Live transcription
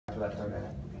that third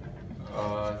inning?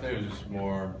 I think it was just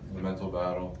more the mental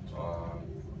battle.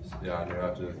 Yeah, I knew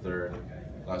after the third,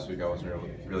 last week I wasn't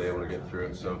really able to get through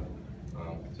it, so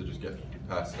to just get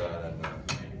past that and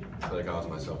I feel like I was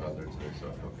myself out there today, so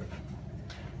I felt good.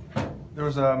 There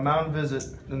was a mound visit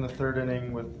in the third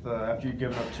inning with after you'd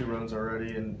given up 2 runs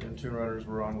already and 2 runners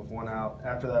were on with 1 out.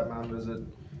 After that mound visit,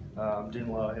 didn't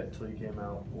allow a hit until you came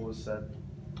out. What was said?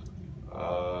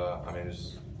 I mean,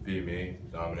 just be me,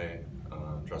 dominate,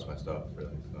 trust my stuff,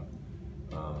 really.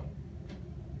 So,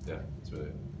 yeah, that's really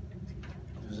it.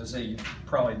 As I say, you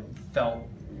probably felt,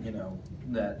 you know,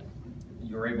 that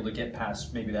you were able to get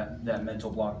past maybe that mental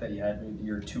block that you had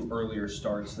your 2 earlier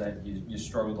starts that you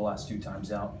struggled the last 2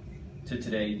 times out to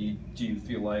today. Do you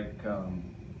feel like,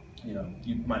 you know,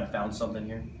 you might have found something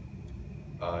here?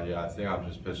 Yeah, I think I'm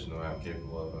just pitching the way I'm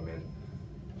capable of. I mean,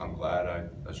 I'm glad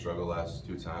I struggled the last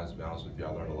 2 times, to be honest with you.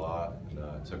 I learned a lot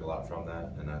and took a lot from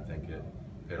that, and I think it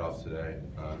paid off today.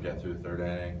 Getting through the third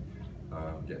inning,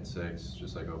 getting 6,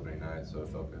 just like opening night, so it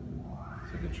felt good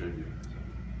to contribute.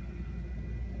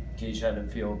 Gage, how did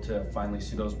it feel to finally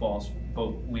see those balls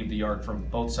both leave the yard from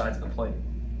both sides of the plate?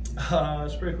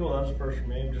 It's pretty cool. That was the first for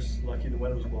me. I'm just lucky the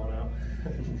wind was blowing out.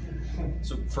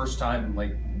 So first time,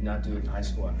 like, not doing high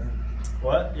school out there?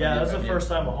 What? Yeah, that's the first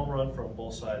time a home run from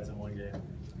both sides in one game.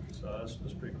 So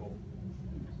that's pretty cool.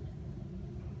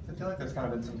 I feel like there's kind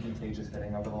of been some contagious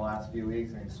hitting over the last few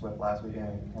weeks. I mean, Swift last weekend,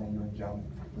 and kind of you and Jump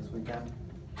this weekend.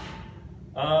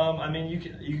 I mean, you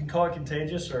can call it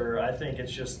contagious, or I think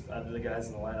it's just the guys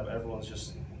in the lineup.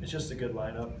 It's just a good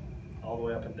lineup, all the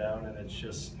way up and down, and it's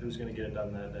just who's going to get it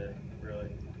done that day,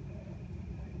 really.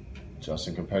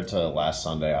 Justin, compared to last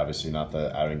Sunday, obviously not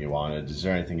the outing you wanted, is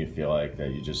there anything you feel like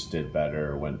that you just did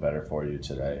better or went better for you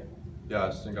today? Yeah, I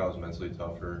just think I was mentally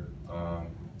tougher.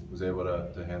 Was able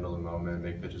to handle the moment,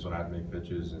 make pitches when I had to make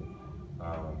pitches, and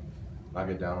not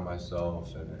get down on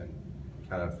myself and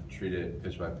kind of treat it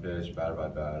pitch by pitch, batter by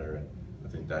batter, and I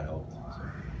think that helped. So.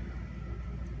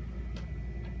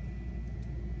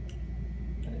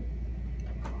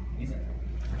 Easy.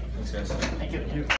 Thanks, guys. Thank you.